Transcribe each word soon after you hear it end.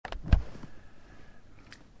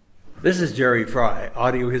This is Jerry Fry,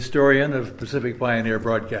 audio historian of Pacific Pioneer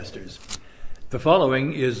Broadcasters. The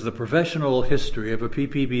following is the professional history of a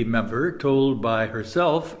PPB member told by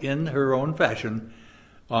herself in her own fashion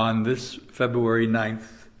on this February 9th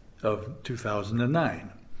of 2009.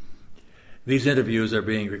 These interviews are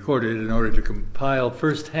being recorded in order to compile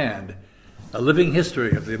firsthand a living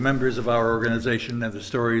history of the members of our organization and the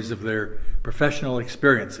stories of their professional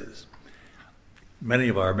experiences. Many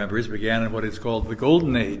of our members began in what is called the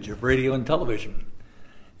golden age of radio and television,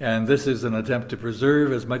 and this is an attempt to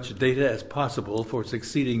preserve as much data as possible for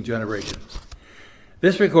succeeding generations.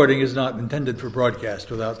 This recording is not intended for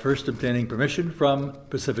broadcast without first obtaining permission from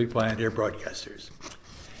Pacific Pioneer Broadcasters.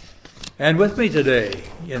 And with me today,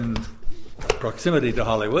 in proximity to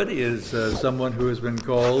Hollywood, is someone who has been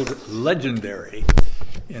called legendary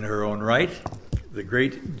in her own right, the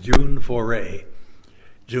great June FORAY.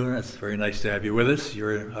 June, it's very nice to have you with us.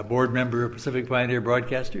 You're a board member of Pacific Pioneer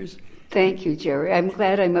Broadcasters. Thank you, Jerry. I'm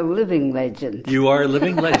glad I'm a living legend. You are a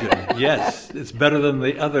living legend, yes. It's better than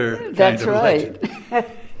the other kind That's of right.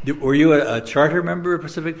 legend. Were you a charter member of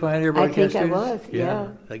Pacific Pioneer Broadcasters? I think I was, yeah.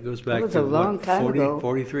 That goes back was to a long time ago.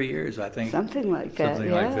 43 years, I think. Something like that,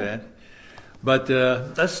 Something like that. But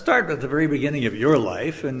let's start at the very beginning of your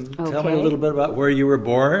life and tell me a little bit about where you were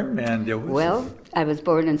born. Well, I was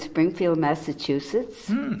born in Springfield,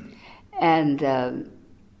 Massachusetts, and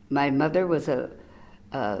my mother was a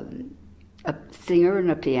singer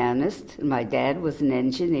and a pianist, and my dad was an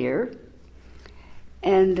engineer.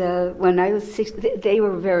 And when I was 6, they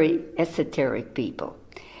were very esoteric people.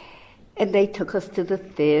 And they took us to the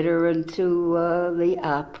theater and to the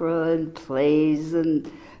opera and plays and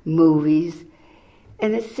movies.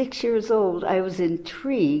 And at 6 years old, I was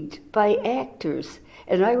intrigued by actors.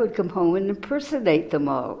 And I would come home and impersonate them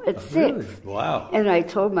all at 6. Really? Wow. And I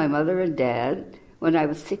told my mother and dad when I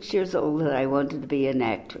was 6 years old that I wanted to be an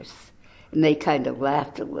actress. And they kind of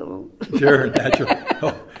laughed a little. Sure, natural.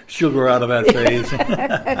 Oh, she'll grow out of that phase.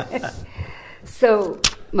 So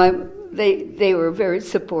they were very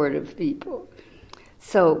supportive people.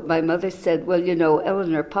 So my mother said, well, you know,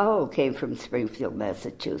 Eleanor Powell came from Springfield,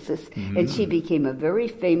 Massachusetts, and she became a very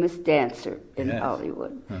famous dancer in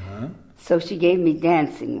Hollywood. Uh-huh. So she gave me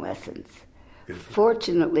dancing lessons. Good.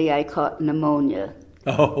 Fortunately, I caught pneumonia.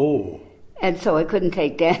 Oh. And so I couldn't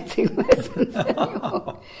take dancing lessons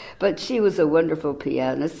anymore. But she was a wonderful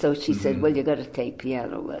pianist, so she said, well, you got to take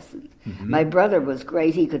piano lessons. My brother was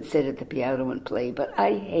great. He could sit at the piano and play, but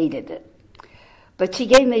I hated it. But she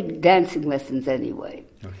gave me dancing lessons anyway.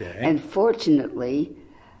 Okay. And fortunately,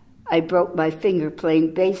 I broke my finger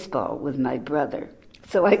playing baseball with my brother,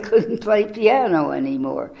 so I couldn't play piano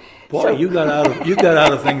anymore. Boy, so, you got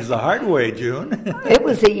out of things the hard way, June. It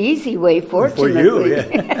was the easy way, fortunately. For you,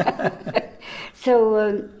 yeah.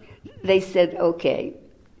 So they said, okay,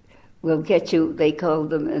 we'll get you, they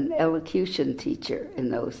called them an elocution teacher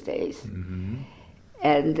in those days.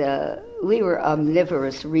 And we were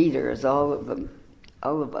omnivorous readers, all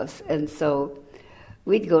of us. And so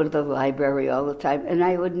we'd go to the library all the time, and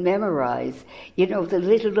I would memorize, you know, the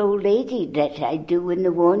little old lady that I do in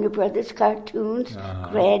the Warner Brothers cartoons,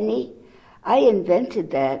 Granny. I invented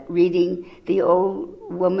that reading The Old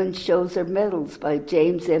Woman Shows Her Medals by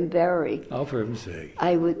James M. Barrie. Oh, for heaven's sake.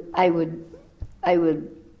 I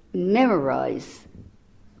would memorize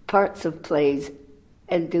parts of plays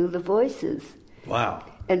and do the voices. Wow.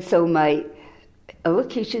 And so my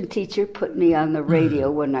elocution teacher put me on the radio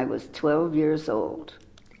when I was 12 years old.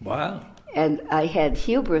 Wow. And I had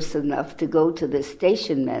hubris enough to go to the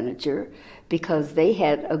station manager because they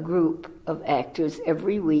had a group of actors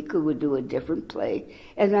every week who would do a different play.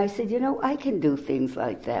 And I said, you know, I can do things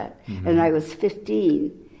like that. And I was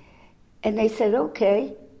 15. And they said,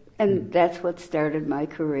 okay. And that's what started my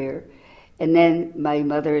career. And then my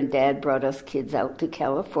mother and dad brought us kids out to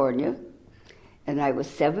California. And I was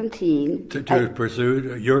 17. To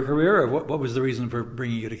pursue your career, or what was the reason for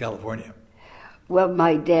bringing you to California? Well,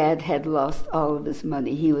 my dad had lost all of his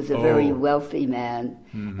money. He was a very wealthy man.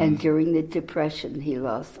 And during the Depression, he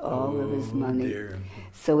lost all of his money. Dear.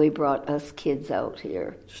 So he brought us kids out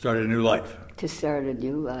here. Started a new life. To start a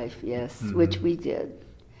new life, yes, which we did.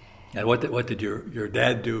 And what did your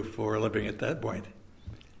dad do for a living at that point?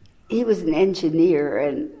 He was an engineer,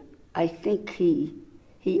 and I think he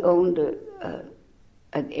owned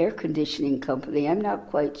an air conditioning company. I'm not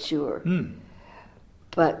quite sure.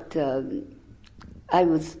 But I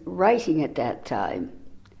was writing at that time,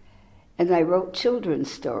 and I wrote children's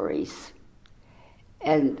stories.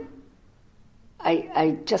 And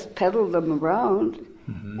I just peddled them around,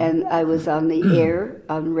 and I was on the air,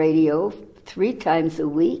 on radio, 3 times a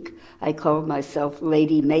week. I called myself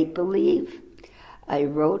Lady Make-Believe. I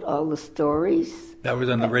wrote all the stories. That was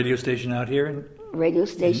on the radio station out here? Radio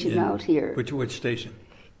station out here. Which station?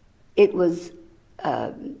 It was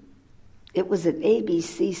an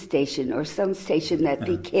ABC station or some station that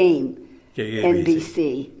became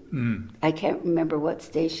NBC. I can't remember what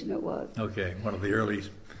station it was. Okay, one of the early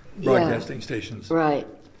broadcasting stations. Right.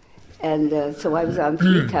 And so I was on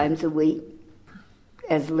 3 times a week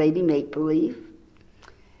as Lady Make-Believe.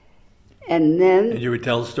 And then... And you would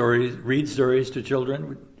tell stories, read stories to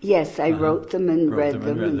children? Yes, I wrote them and read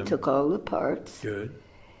them and took all the parts. Good.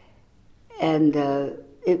 And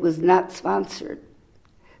it was not sponsored.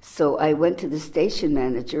 So I went to the station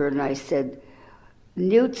manager and I said,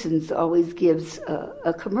 Newton's always gives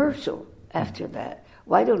a commercial after that.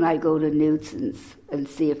 Why don't I go to Newton's and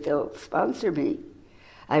see if they'll sponsor me?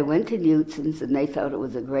 I went to Newton's and they thought it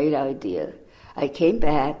was a great idea. I came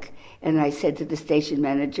back and I said to the station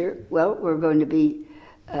manager, well, we're going to be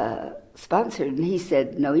sponsored. And he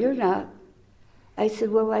said, no, you're not. I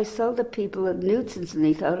said, well, I saw the people at Newton's and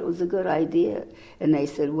they thought it was a good idea. And they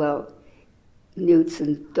said, well,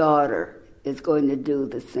 Newton's daughter is going to do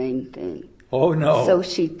the same thing. Oh, no. So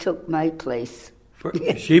she took my place.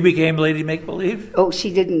 She became Lady Make-Believe? Oh,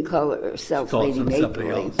 she didn't call herself Lady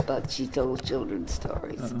Make-Believe, else, but she told children's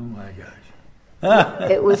stories. Oh, my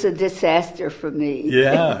gosh. It was a disaster for me.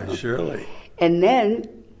 Yeah, surely. And then,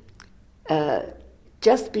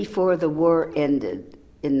 just before the war ended,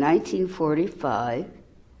 in 1945,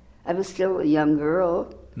 I was still a young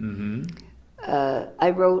girl. Mm-hmm.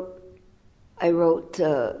 I wrote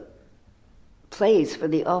plays for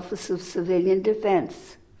the Office of Civilian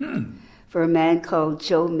Defense for a man called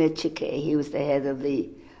Joe Michike. He was the head of the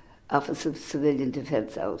Office of Civilian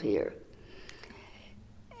Defense out here.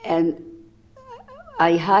 And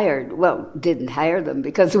I didn't hire them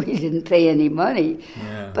because we didn't pay any money,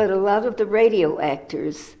 but a lot of the radio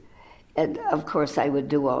actors, and of course I would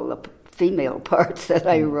do all the female parts that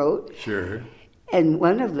I wrote. Sure. And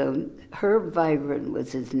one of them, Herb Vigran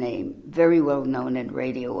was his name, very well known in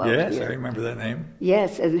radio out here. Yes, I remember that name.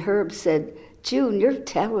 Yes, and Herb said, June, you're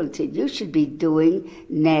talented. You should be doing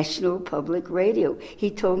national public radio.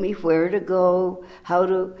 He told me where to go, how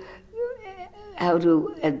to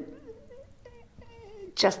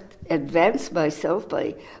just advance myself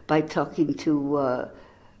by talking to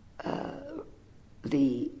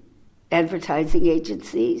the advertising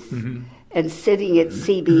agencies. Mm-hmm. And sitting at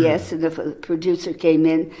CBS, and if a producer came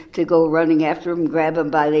in, to go running after him, grab him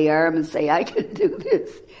by the arm and say, I can do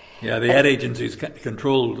this. Yeah, the ad agencies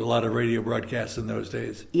controlled a lot of radio broadcasts in those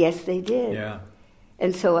days. Yes, they did. Yeah.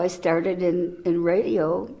 And so I started in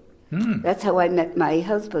radio. That's how I met my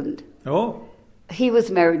husband. Oh. He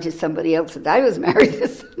was married to somebody else, and I was married to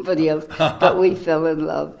somebody else, but we fell in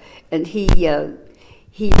love. And he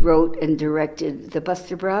wrote and directed the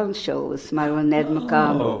Buster Brown show with Smilin' Ed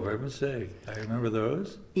McConnell. Oh, for heaven's sake. I remember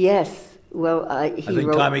those. Yes. Well, I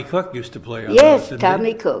think Tommy Cook used to play on yes, those,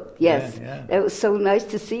 Tommy Cook, yes. Yeah. It was so nice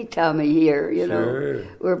to see Tommy here, you know.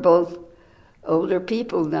 We're both older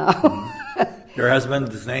people now. Your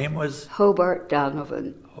husband's name was? Hobart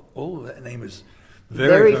Donovan. Oh, that name is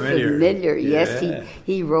very familiar. Yes,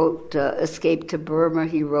 he wrote Escape to Burma.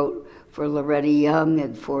 He wrote for Loretta Young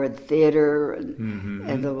and Ford Theater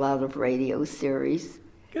and a lot of radio series.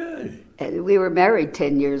 Good. And we were married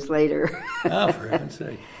 10 years later. Oh, for heaven's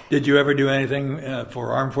sake. Did you ever do anything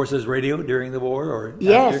for Armed Forces Radio during the war or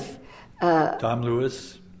yes. after? Tom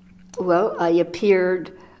Lewis? Well, I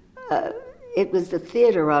appeared, it was the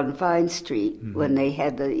theater on Vine Street when they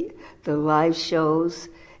had the live shows,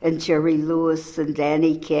 and Jerry Lewis and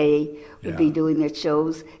Danny Kaye would be doing their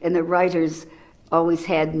shows, and the writers always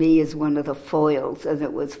had me as one of the foils, and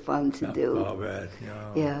it was fun to do. Oh, bad.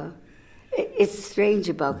 Yeah. It's strange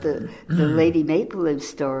about the Lady Make-Believe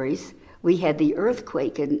stories. We had the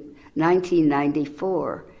earthquake in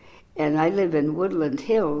 1994, and I live in Woodland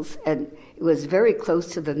Hills, and it was very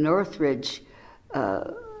close to the Northridge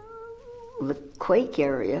the quake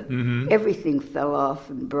area. Everything fell off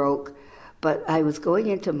and broke, but I was going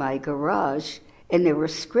into my garage, and there were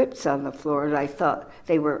scripts on the floor, and I thought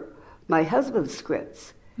they were my husband's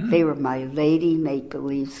scripts. They were my Lady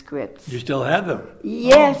Make-Believe scripts. You still have them?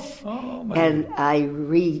 Yes. Oh, and I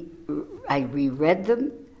reread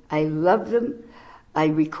them. I loved them. I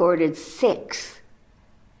recorded 6,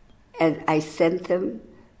 and I sent them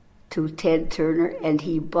to Ted Turner, and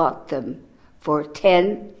he bought them for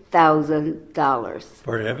 $10,000.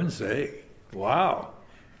 For heaven's sake. Wow.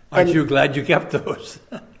 Aren't you glad you kept those?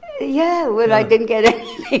 Yeah, when I didn't get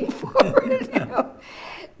anything for it, you know.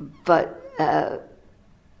 But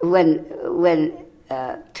when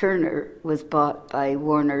Turner was bought by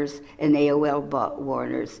Warner's and AOL bought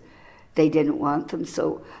Warner's, they didn't want them.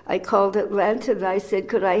 So I called Atlanta and I said,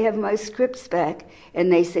 could I have my scripts back?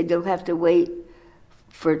 And they said, you'll have to wait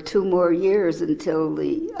for 2 more years until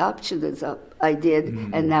the option is up. I did,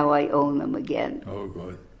 and now I own them again. Oh,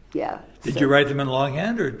 good. Yeah. Did you write them in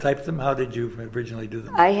longhand or type them? How did you originally do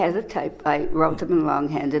them? I had a type. I wrote them in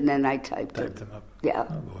longhand and then I typed them up. Yeah.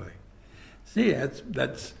 Oh, boy. See,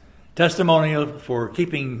 that's testimonial for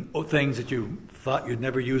keeping things that you thought you'd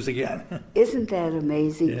never use again. Isn't that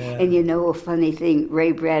amazing? Yeah. And you know a funny thing,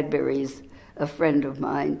 Ray Bradbury's a friend of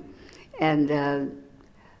mine, and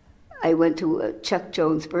I went to a Chuck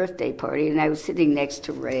Jones birthday party, and I was sitting next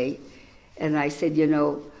to Ray, and I said, you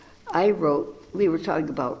know, we were talking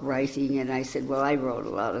about writing, and I said, well, I wrote a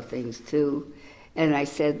lot of things too. And I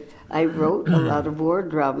said, I wrote a lot of war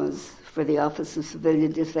dramas for the Office of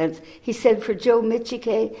Civilian Defense. He said, for Joe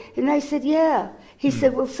Michike? And I said, yeah. He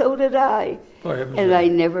said, well, so did I. And I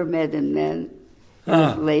never met him then. It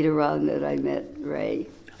was later on that I met Ray.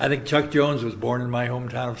 I think Chuck Jones was born in my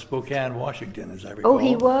hometown of Spokane, Washington, as I recall. Oh,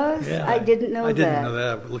 he was? Yeah, I didn't know that. I didn't know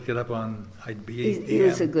that. I looked it up on IBM. He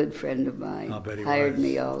was a good friend of mine. I'll bet he hired was.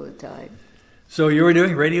 me all the time. So you were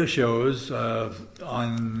doing radio shows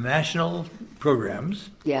on national programs.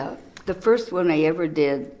 Yeah. The first one I ever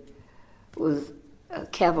did was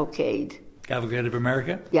Cavalcade. Cavalcade of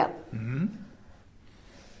America? Yeah. Mm-hmm.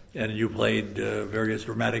 And you played various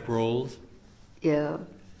dramatic roles? Yeah.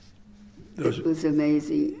 It was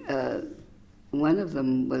amazing. One of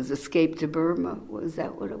them was Escape to Burma. Was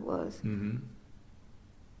that what it was? Mm-hmm.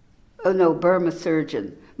 Oh, no, Burma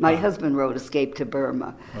Surgeon. My husband wrote Escape to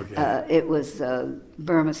Burma. Okay. It was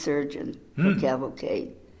Burma Surgeon for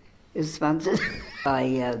Cavalcade. It was sponsored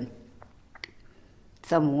by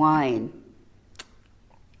some wine.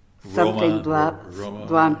 Something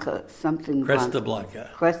Blanca. Something Cresta Blanca. Blanca.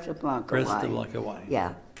 Cresta Blanca wine. Cresta Blanca wine.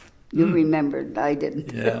 Yeah. You remembered. I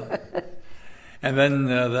didn't. Yeah. And then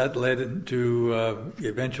that led into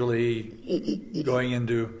eventually going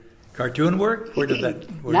into cartoon work? Where did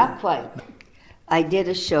that... Not quite. I did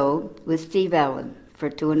a show with Steve Allen for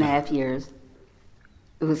 2.5 years.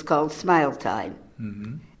 It was called Smile Time.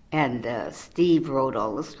 Mm-hmm. And Steve wrote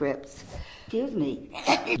all the scripts. Excuse me.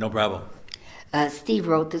 No problem. Steve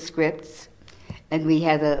wrote the scripts, and we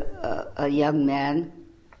had a young man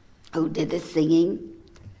who did the singing,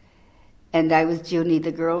 and I was Junie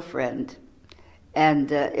the girlfriend.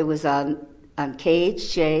 And it was on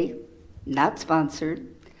KHJ, not sponsored,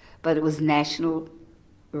 but it was national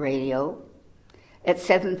radio at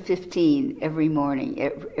 7:15 every morning,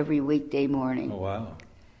 every weekday morning. Oh, wow.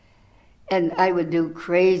 And I would do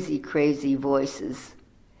crazy, crazy voices.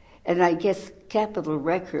 And I guess Capitol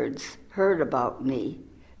Records heard about me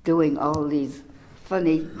doing all these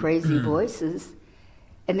funny, crazy voices,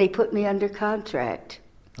 and they put me under contract.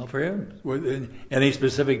 Oh, for him? Any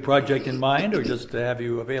specific project in mind, or just to have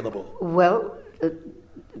you available? Well,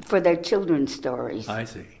 for their children's stories. I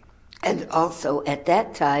see. And also, at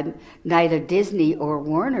that time, neither Disney or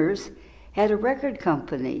Warner's had a record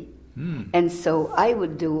company. And so I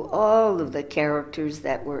would do all of the characters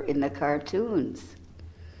that were in the cartoons.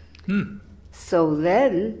 So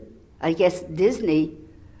then, I guess Disney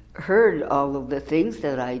heard all of the things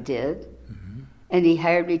that I did, and he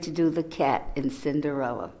hired me to do the cat in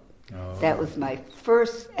Cinderella. Oh. That was my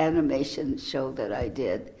first animation show that I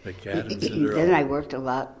did. The cat in Cinderella. Then I worked a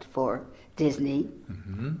lot for Disney.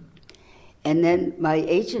 And then my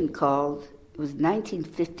agent called, it was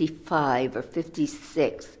 1955 or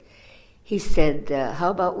 56. He said, how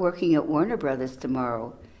about working at Warner Brothers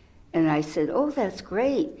tomorrow? And I said, oh, that's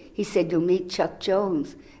great. He said, you'll meet Chuck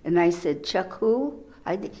Jones. And I said, Chuck who?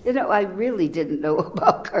 I really didn't know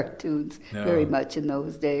about cartoons very much in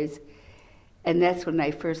those days. And that's when I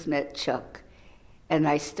first met Chuck. And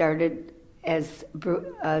I started as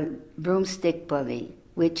Broomstick Bunny,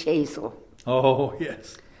 Witch Hazel. Oh,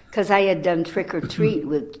 yes. Because I had done Trick or Treat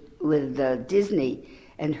with Disney,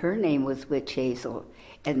 and her name was Witch Hazel.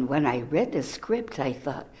 And when I read the script, I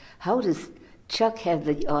thought, how does Chuck have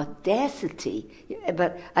the audacity?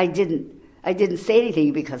 But I didn't say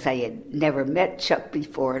anything because I had never met Chuck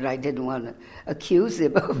before, and I didn't want to accuse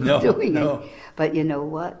him of doing it. But you know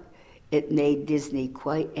what? It made Disney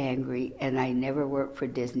quite angry, and I never worked for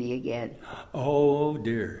Disney again. Oh,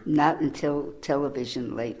 dear. Not until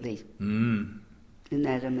television lately. Isn't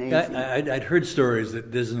that amazing? I'd heard stories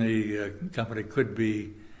that Disney company could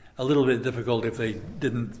be a little bit difficult if they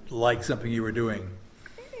didn't like something you were doing.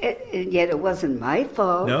 And yet it wasn't my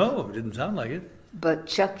fault. No, it didn't sound like it. But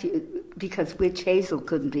Chuck, because Witch Hazel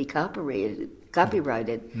couldn't be copyrighted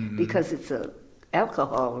because it's a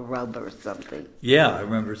alcohol rub or something. Yeah, I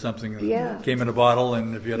remember something that came in a bottle,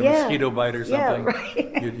 and if you had a mosquito bite or something,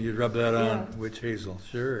 right. you'd rub that on witch hazel.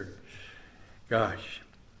 Sure. Gosh.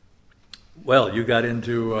 Well, you got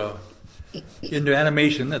into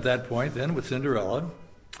animation at that point then with Cinderella,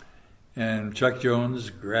 and Chuck Jones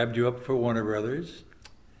grabbed you up for Warner Brothers.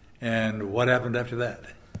 And what happened after that?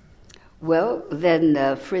 Well,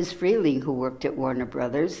 then Friz Freeling, who worked at Warner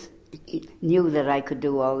Brothers, knew that I could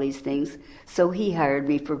do all these things, so he hired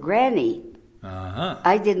me for Granny. Uh-huh.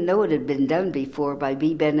 I didn't know it had been done before by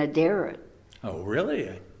B. Benaderet. Oh, really?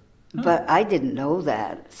 Huh. But I didn't know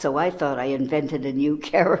that, so I thought I invented a new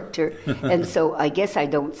character. And so I guess I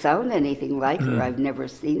don't sound anything like her. I've never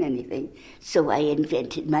seen anything. So I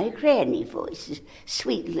invented my Granny voice,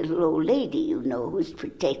 sweet little old lady, you know, who's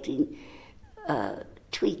protecting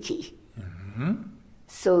Tweety. Mm-hmm.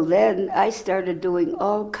 So then I started doing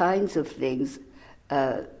all kinds of things.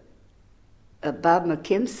 Bob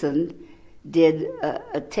McKimson did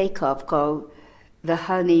a takeoff called The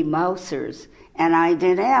Honey Mousers. And I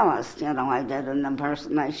did Alice, you know, I did an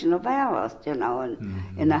impersonation of Alice, you know,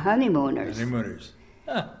 in The Honeymooners. Honeymooners.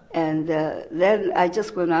 Huh. And then I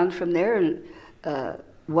just went on from there, and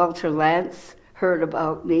Walter Lantz heard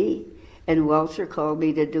about me, and Walter called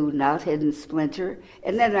me to do Knothead and Splinter,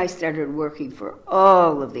 and then I started working for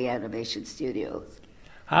all of the animation studios.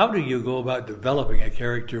 How do you go about developing a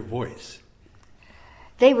character voice?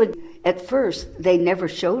 They would, at first, they never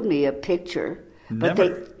showed me a picture.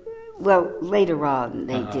 Never? Well, later on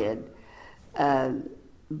they did.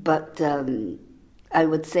 But I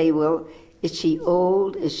would say, well, is she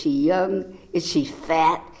old? Is she young? Is she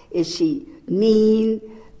fat? Is she mean?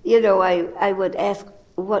 You know, I would ask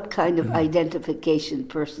what kind of identification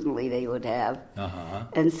personally they would have. Uh-huh.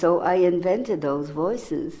 And so I invented those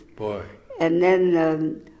voices. Boy. And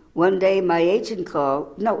then one day my agent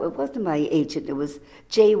called. No, it wasn't my agent. It was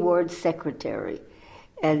Jay Ward's secretary.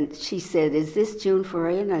 And she said, is this June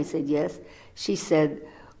FORAY? And I said, yes. She said,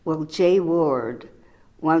 well, Jay Ward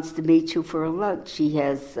wants to meet you for a lunch. He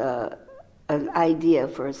has an idea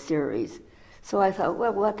for a series. So I thought,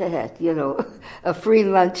 well, what the heck? You know, a free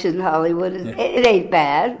lunch in Hollywood, it ain't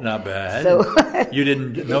bad. Not bad. So you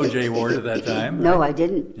didn't know Jay Ward at that time? No, right? I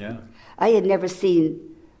didn't. Yeah. I had never seen,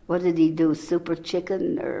 what did he do, Super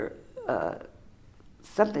Chicken or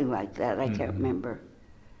something like that. I can't remember.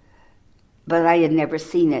 But I had never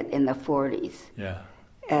seen it in the 40s. Yeah.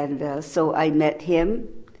 And so I met him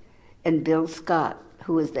and Bill Scott,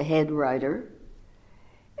 who was the head writer,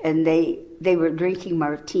 and they were drinking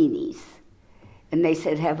martinis. And they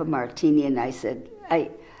said, have a martini. And I said,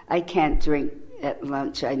 I can't drink at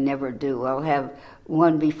lunch. I never do. I'll have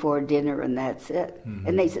one before dinner and that's it. Mm-hmm.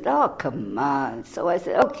 And they said, oh, come on. So I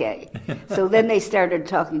said, okay. So then they started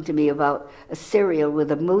talking to me about a cereal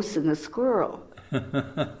with a moose and a squirrel.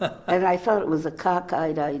 And I thought it was a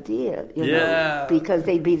cockeyed idea, you know, because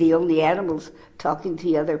they'd be the only animals talking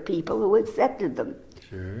to other people who accepted them.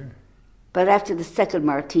 Sure. But after the second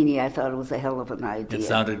martini, I thought it was a hell of an idea. It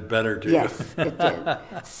sounded better to you. Yes, it did.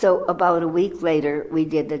 So about a week later, we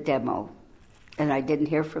did the demo. And I didn't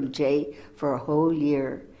hear from Jay for a whole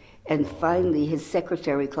year. And finally, his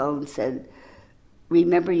secretary called and said,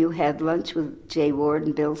 remember you had lunch with Jay Ward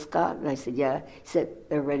and Bill Scott? And I said, yeah. He said,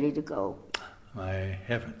 they're ready to go. My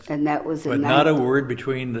heavens. And that was But not a word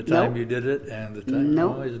between the time you did it and the time?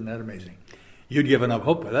 No. Oh, isn't that amazing? You'd given up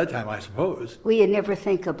hope by that time, I suppose. Well, you never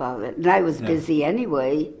think about it. And I was busy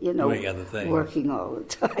anyway, you know, doing other things. Working all the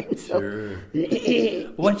time. So.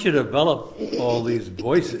 Sure. Once you develop all these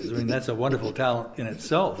voices, I mean, that's a wonderful talent in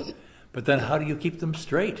itself. But then how do you keep them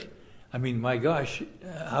straight? I mean, my gosh,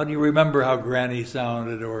 how do you remember how Granny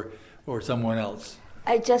sounded or someone else?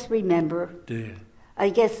 I just remember. Do you? I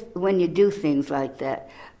guess when you do things like that,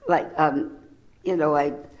 like, you know,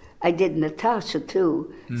 I did Natasha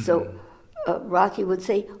too. Mm-hmm. So Rocky would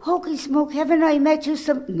say, holy smoke, haven't I met you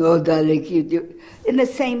some... No, darling, you do. In the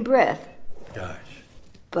same breath. Gosh.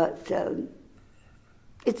 But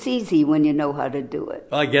it's easy when you know how to do it.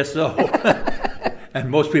 Well, I guess so. And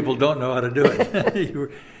most people don't know how to do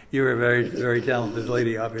it. You were a very, very talented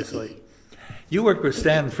lady, obviously. You worked with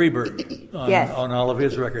Stan Freberg on all of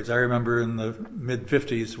his records. I remember in the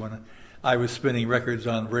mid-'50s when I was spinning records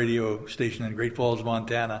on a radio station in Great Falls,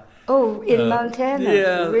 Montana. Oh, in Montana?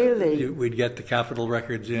 Yeah. Really? We'd get the Capitol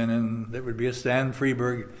records in, and there would be a Stan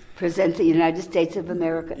Freberg. Present the United States of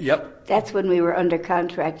America. Yep. That's when we were under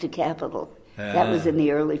contract to Capitol. That was in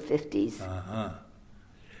the early 50s. Uh-huh.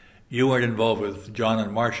 You weren't involved with John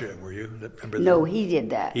and Marcia, were you? No, he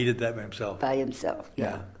did that. He did that by himself. By himself,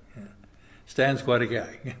 yeah. Stan's quite a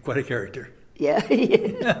guy, quite a character. Yeah,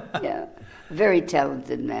 yeah. Very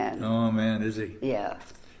talented man. Oh, man, is he? Yeah.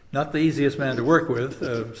 Not the easiest man to work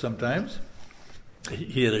with sometimes.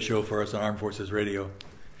 He had a show for us on Armed Forces Radio,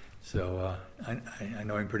 so I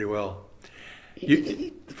know him pretty well.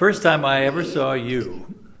 The first time I ever saw you,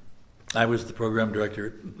 I was the program director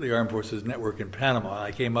at the Armed Forces Network in Panama.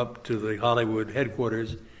 I came up to the Hollywood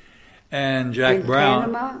headquarters, and Jack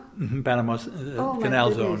Brown... Panama? Panama's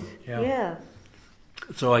Canal Zone. Yeah.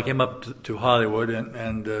 So I came up to Hollywood,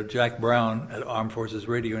 and Jack Brown at Armed Forces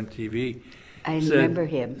Radio and TV remember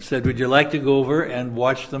him. Said, would you like to go over and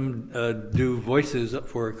watch them do voices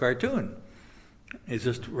for a cartoon? It's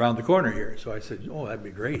just around the corner here. So I said, oh, that'd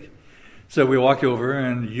be great. So we walked over,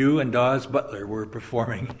 and you and Dawes Butler were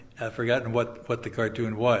performing. I've forgotten what the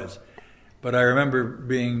cartoon was. But I remember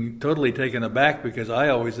being totally taken aback because I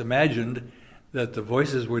always imagined that the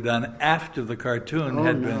voices were done after the cartoon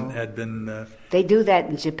had been. They do that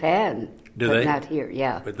in Japan. Do but they? Not here,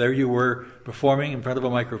 yeah. But there you were performing in front of a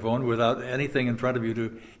microphone without anything in front of you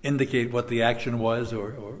to indicate what the action was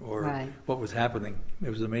or Right. what was happening. It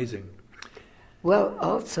was amazing. Well,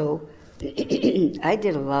 also, I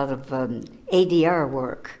did a lot of ADR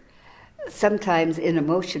work. Sometimes in a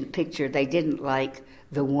motion picture, they didn't like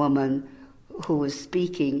the woman who was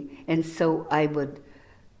speaking, and so I would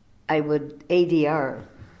ADR,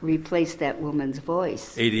 replace that woman's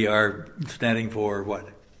voice. ADR standing for what?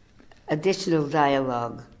 Additional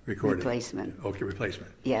dialogue Recording. replacement. Okay,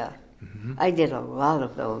 replacement. Yeah. Mm-hmm. I did a lot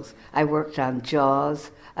of those. I worked on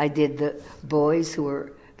Jaws. I did the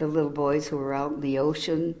little boys who were out in the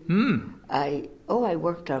ocean. I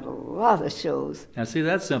worked on a lot of shows. Now, see,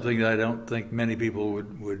 that's something that I don't think many people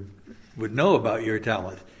would know about your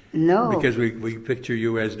talent. No. Because we picture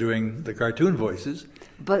you as doing the cartoon voices.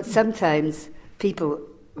 But sometimes people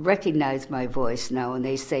recognize my voice now, and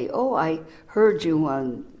they say, "Oh, I heard you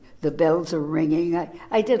on The Bells Are Ringing."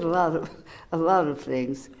 I did a lot of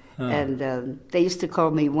things, and they used to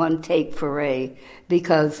call me One Take FORAY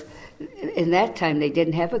because in that time they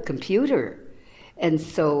didn't have a computer, and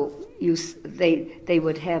so they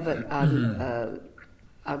would have it on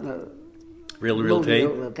a Reel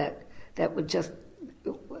tape that would just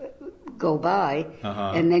go by,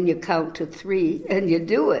 and then you count to 3 and you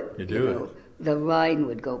do it. You do it. The line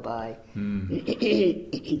would go by.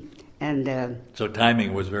 And so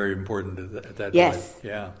timing was very important at that yes, point.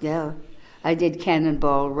 Yeah. Yeah. I did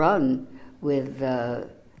Cannonball Run with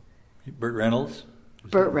Burt Reynolds?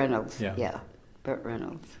 Burt Reynolds. Yeah. Burt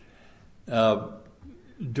Reynolds.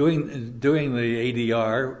 Doing the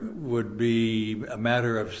ADR would be a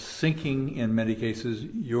matter of syncing, in many cases,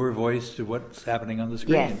 your voice to what's happening on the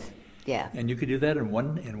screen. Yes. Yeah. And you could do that in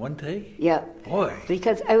one take? Yeah. Boy.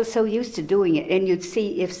 Because I was so used to doing it, and you'd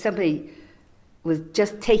see if somebody was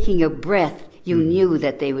just taking a breath, you knew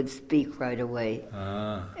that they would speak right away.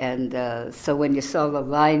 And so when you saw the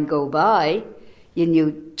line go by, you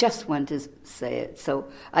knew just when to say it. So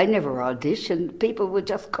I never auditioned. People would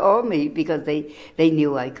just call me because they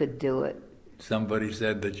knew I could do it. Somebody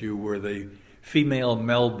said that you were the female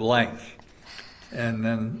Mel Blanc. And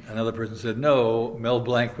then another person said, no, Mel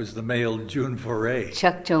Blanc was the male June Foray.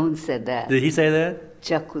 Chuck Jones said that. Did he say that?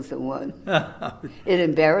 Chuck was the one. It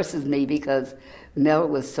embarrasses me because Mel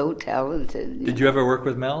was so talented. Did you ever work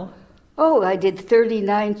with Mel? Oh, I did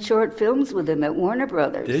 39 short films with him at Warner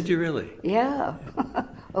Brothers. Did you really? Yeah.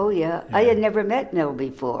 Oh, yeah. I had never met Mel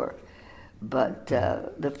before. But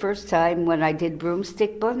the first time when I did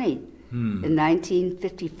Broomstick Bunny in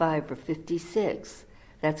 1955 or 56,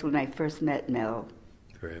 that's when I first met Mel.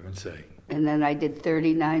 For heaven's sake. And then I did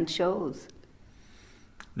 39 shows.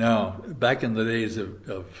 Now, back in the days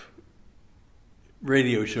of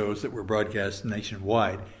radio shows that were broadcast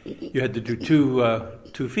nationwide, you had to do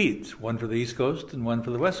two feeds, one for the East Coast and one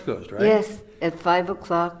for the West Coast, right? Yes, at 5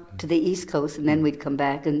 o'clock to the East Coast, and then we'd come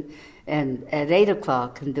back and at 8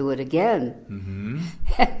 o'clock and do it again.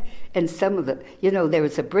 And some of the, there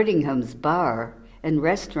was a Brittingham's bar and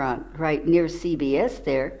restaurant right near CBS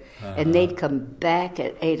there, and they'd come back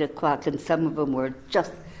at 8 o'clock, and some of them were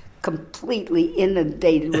just completely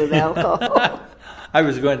inundated with alcohol.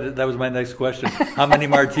 That was my next question. How many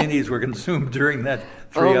martinis were consumed during that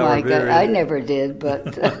 3-hour Oh my period? God, I never did,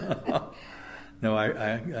 but... No,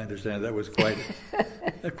 I understand. That was quite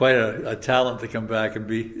a talent to come back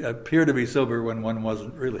and appear to be sober when one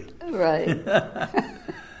wasn't really. Right.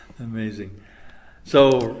 Amazing.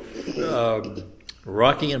 So,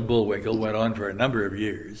 Rocky and Bullwinkle went on for a number of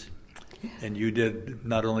years. And you did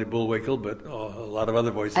not only Bullwinkle, but a lot of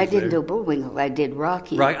other voices. I didn't do Bullwinkle. I did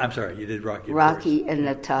Rocky. I'm sorry, you did Rocky. Rocky and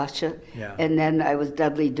Natasha. Yeah. And then I was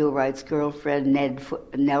Dudley Do-Right's girlfriend,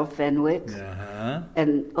 Nell Fenwick. Uh-huh.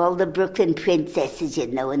 And all the Brooklyn princesses,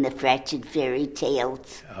 and the fractured fairy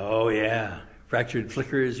tales. Oh, yeah. Fractured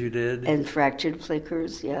Flickers you did. And Fractured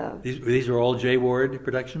Flickers, yeah. These were all J. Ward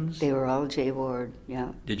productions? They were all J. Ward,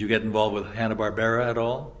 yeah. Did you get involved with Hanna-Barbera at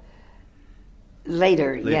all?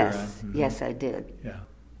 Later, yes. On. Mm-hmm. Yes, I did. Yeah.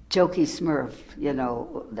 Jokey Smurf,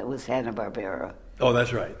 that was Hanna-Barbera. Oh,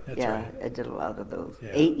 that's right. That's yeah, right. I did a lot of those. Yeah.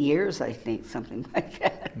 8 years, I think, something like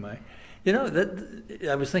that.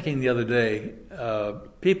 I was thinking the other day,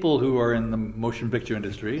 people who are in the motion picture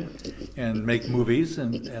industry and make movies,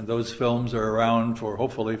 and those films are around for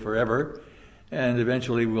hopefully forever, and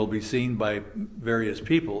eventually will be seen by various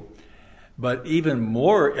people. But even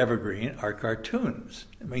more evergreen are cartoons.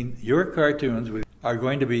 I mean, your cartoons are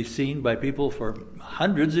going to be seen by people for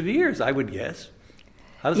hundreds of years, I would guess.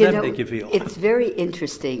 How does that make you feel? It's very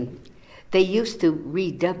interesting. They used to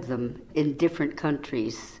redub them in different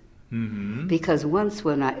countries. Mm-hmm. Because once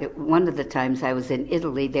one of the times I was in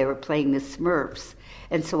Italy, they were playing the Smurfs.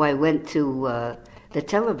 And so I went to the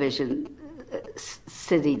television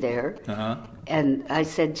city there, and I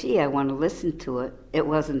said, gee, I want to listen to it. It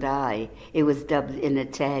wasn't I. It was dubbed in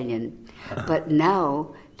Italian. But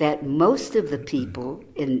now that most of the people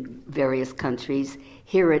in various countries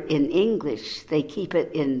hear it in English, they keep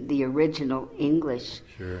it in the original English.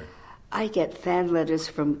 Sure. I get fan letters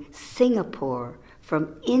from Singapore,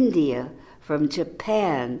 from India, from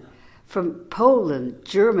Japan, from Poland,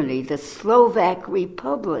 Germany, the Slovak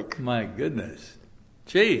Republic. My goodness.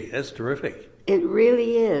 Gee, that's terrific. It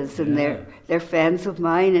really is, and they're fans of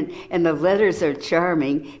mine, and the letters are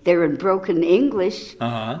charming. They're in broken English,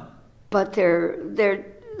 but they're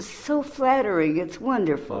so flattering. It's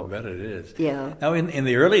wonderful. I'll bet it is. Yeah. Now, in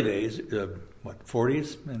the early days,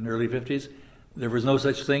 40s and early 50s, there was no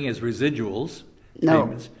such thing as residuals. No.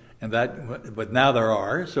 Payments, but now there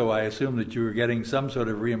are. So I assume that you were getting some sort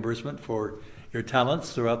of reimbursement for your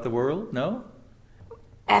talents throughout the world. No.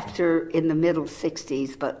 After in the middle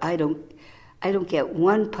 60s, but I don't get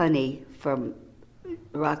one penny from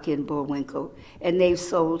Rocky and Bullwinkle, and they've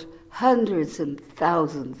sold hundreds and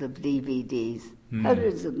thousands of DVDs,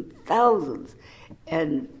 hundreds and thousands.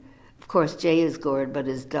 And of course, Jay is gone, but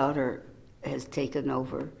his daughter has taken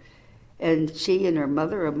over, and she and her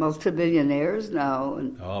mother are multimillionaires now.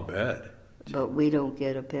 And, I'll bet. But we don't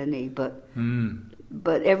get a penny. But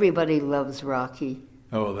everybody loves Rocky.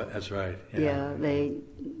 Oh, that's right. Yeah.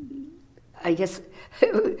 I guess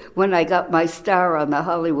when I got my star on the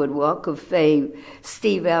Hollywood Walk of Fame,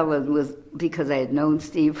 Steve Allen was, because I had known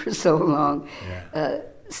Steve for so long,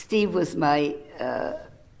 Steve was my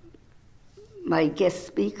guest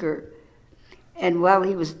speaker. And while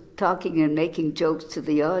he was talking and making jokes to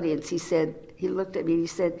the audience, he looked at me and he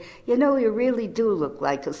said, you really do look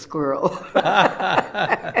like a squirrel.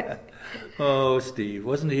 Oh, Steve,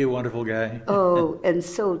 wasn't he a wonderful guy? Oh, and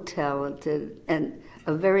so talented, and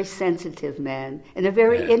a very sensitive man, and a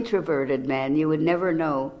very introverted man. You would never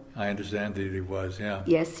know. I understand that he was, yeah.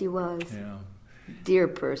 Yes, he was. Yeah. Dear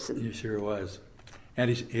person. He sure was. And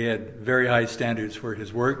he had very high standards for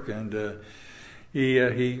his work, and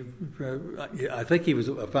I think he was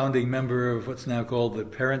a founding member of what's now called the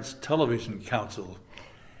Parents Television Council.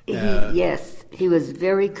 Yes, he was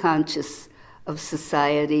very conscious of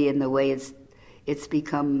society and the way it's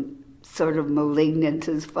become sort of malignant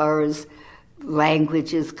as far as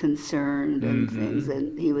language is concerned and things,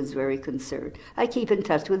 and he was very concerned. I keep in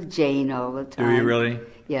touch with Jane all the time. Do you really?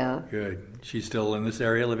 Yeah. Good. She's still in this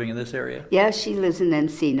area, living in this area? Yeah, she lives in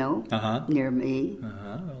Encino, near me.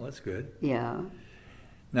 Well, that's good. Yeah.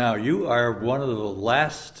 Now, you are one of the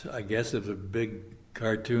last, I guess, of the big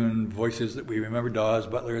cartoon voices that we remember. Dawes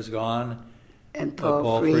Butler is gone. And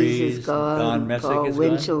Paul Frees is gone. Don Messick Paul is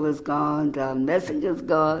Winchell is gone. Don Messick is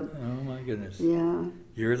gone. Oh, my goodness. Yeah.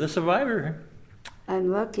 You're the survivor. I'm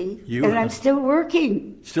lucky. And I'm still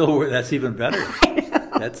working. That's even better. I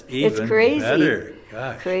know. That's even it's crazy. better.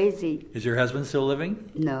 Gosh. Crazy. Is your husband still living?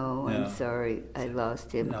 No, I'm sorry. I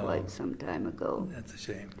lost him quite some time ago. That's a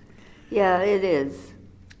shame. Yeah, it is.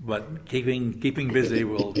 But keeping busy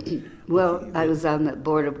will... Well, I was on the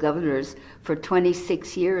Board of Governors for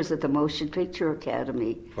 26 years at the Motion Picture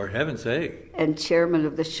Academy. For heaven's sake. And chairman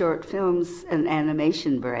of the Short Films and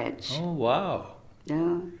Animation Branch. Oh, wow.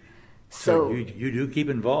 Yeah. So you do keep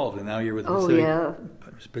involved, and now you're with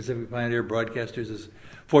Pacific Pioneer Broadcasters. Is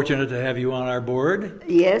fortunate to have you on our board.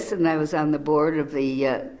 Yes, and I was on the board of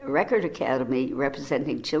the Record Academy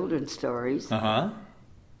representing children's stories.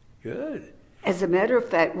 Good. As a matter of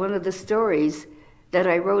fact, one of the stories that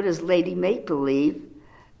I wrote as Lady Make-Believe,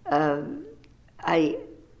 I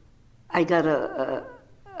got a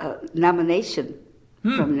nomination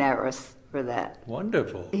from NARAS for that.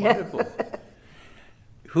 Wonderful, Yeah. wonderful.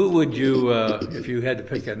 Who would you, if you had to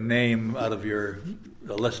pick a name out of your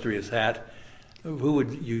illustrious hat, who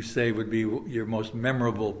would you say would be your most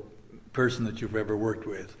memorable person that you've ever worked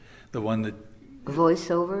with? The one that...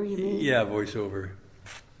 Voiceover, you mean? Yeah, voiceover.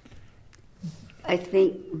 I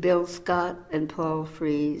think Bill Scott and Paul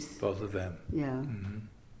Frees. Both of them. Yeah. Mm-hmm.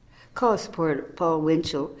 Of course, Paul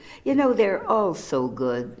Winchell. You know, they're all so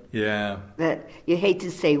good Yeah. that you hate to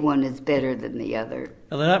say one is better than the other.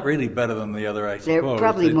 Well, they're not really better than the other, I suppose. They're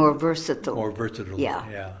probably more versatile. More versatile.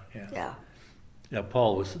 Yeah. Yeah. Yeah,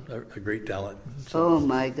 Paul was a great talent. Oh,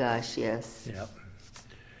 my gosh, yes. Yeah.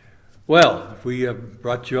 Well, we have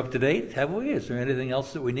brought you up to date, have we? Is there anything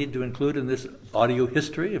else that we need to include in this audio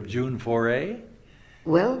history of June FORAY?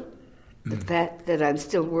 Well, the fact that I'm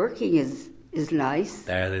still working is nice.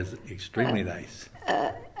 That is extremely nice.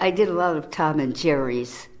 I did a lot of Tom and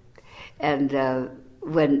Jerry's, and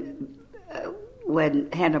when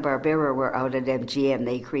Hanna-Barbera were out at MGM,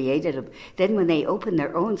 they created them. Then when they opened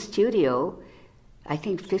their own studio, I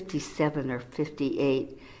think 57 or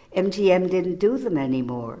 58, MGM didn't do them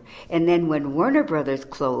anymore. And then when Warner Brothers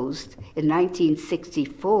closed in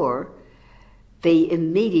 1964, they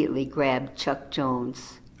immediately grabbed Chuck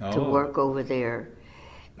Jones to work over there.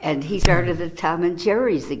 And he started the Tom and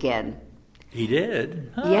Jerry's again. He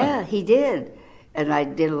did? Huh. Yeah, he did. And I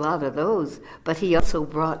did a lot of those. But he also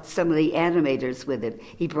brought some of the animators with him.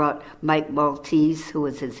 He brought Mike Maltese, who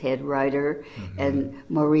was his head writer, and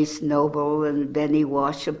Maurice Noble and Benny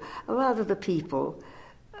Washam, a lot of the people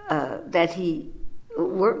that he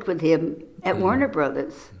worked with him at Warner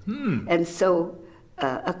Brothers. And so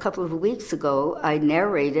a couple of weeks ago, I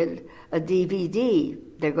narrated a DVD.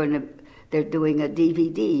 They're doing a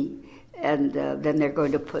DVD, and then they're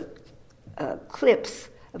going to put clips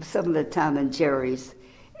of some of the Tom and Jerry's.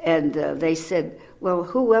 And they said, well,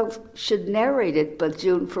 who else should narrate it but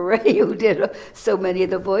June FORAY, who did so many of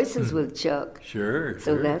the voices with Chuck. Sure.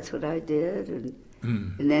 So that's what I did.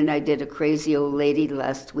 And then I did a crazy old lady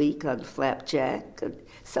last week on Flapjack. And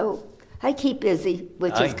so I keep busy,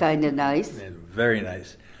 which is kind of nice. Very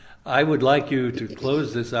nice. I would like you to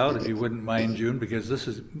close this out, if you wouldn't mind, June, because this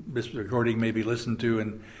recording may be listened to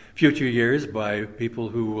in future years by people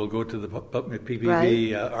who will go to the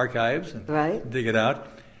PPB archives and dig it out.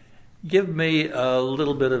 Give me a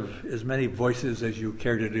little bit of as many voices as you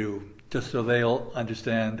care to do, just so they'll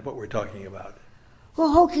understand what we're talking about.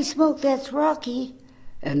 Well, Hokey Smoke, that's Rocky.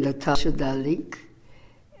 And Natasha Dalik.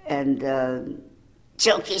 And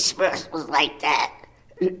Jokey Smurf was like that.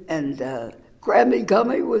 And Grammy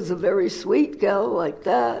Gummy was a very sweet gal like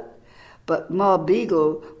that. But Ma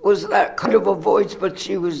Beagle was that kind of a voice, but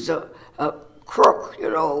she was a crook,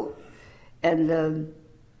 you know. And,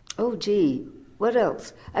 what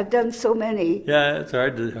else? I've done so many. Yeah, it's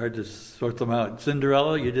hard to sort them out.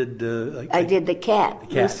 Cinderella, you did... I did the cat,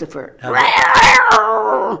 Lucifer.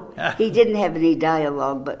 He didn't have any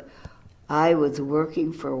dialogue, but I was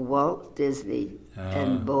working for Walt Disney.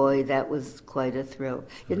 And boy, that was quite a thrill.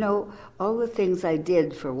 You know, all the things I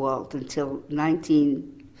did for Walt until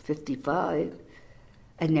 1955,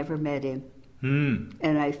 I never met him.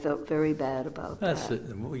 And I felt very bad about that.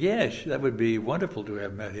 Yes, that would be wonderful to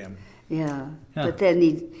have met him. Yeah, but then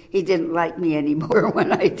he didn't like me anymore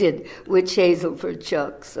when I did Witch Hazel for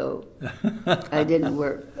Chuck, so I didn't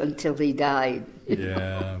work until he died.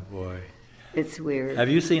 Yeah, boy. It's weird. Have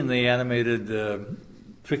you seen the animated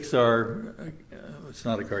Pixar, it's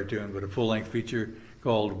not a cartoon, but a full-length feature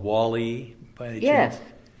called WALL-E, by any chance?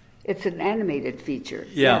 It's an animated feature.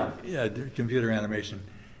 Yeah, computer animation.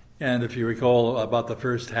 And if you recall, about the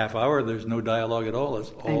first half hour, there's no dialogue at all.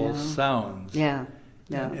 It's all sounds. Yeah.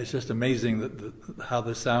 And it's just amazing that how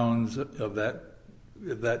the sounds of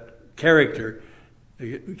that character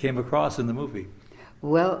came across in the movie.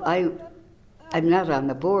 Well, I'm not on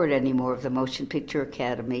the board anymore of the Motion Picture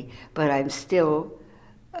Academy, but I'm still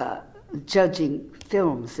judging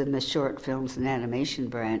films in the short films and animation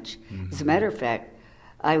branch. As a matter of fact,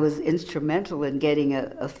 I was instrumental in getting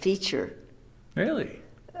a feature. Really?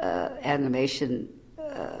 Animation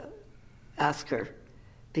Oscar,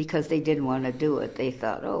 because they didn't want to do it. They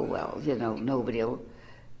thought, oh, well, you know, nobody will...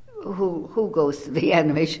 Who goes to the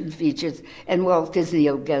animation features? And Walt Disney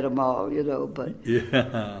will get them all, you know.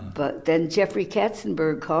 But then Jeffrey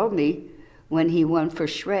Katzenberg called me when he won for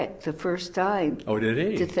Shrek the first time. Oh, did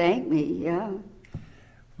he? To thank me, yeah.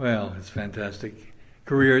 Well, it's a fantastic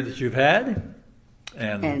career that you've had.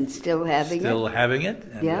 And still having still it. having it,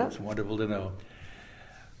 and Yeah. that's wonderful to know.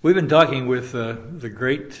 We've been talking with the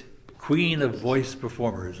great queen of voice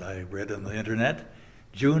performers, I read on the internet,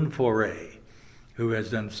 June FORAY, who has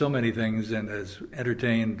done so many things and has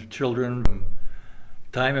entertained children from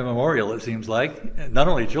time immemorial, it seems like. Not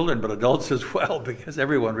only children, but adults as well, because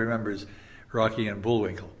everyone remembers Rocky and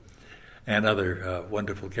Bullwinkle and other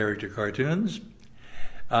wonderful character cartoons.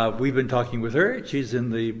 We've been talking with her. She's on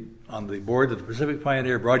the board of the Pacific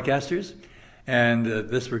Pioneer Broadcasters, and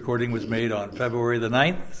this recording was made on February the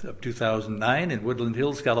 9th of 2009 in Woodland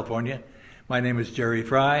Hills, California. My name is Jerry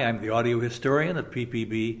Fry. I'm the audio historian of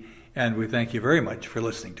PPB, and we thank you very much for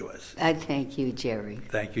listening to us. I thank you, Jerry.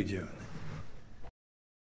 Thank you, June.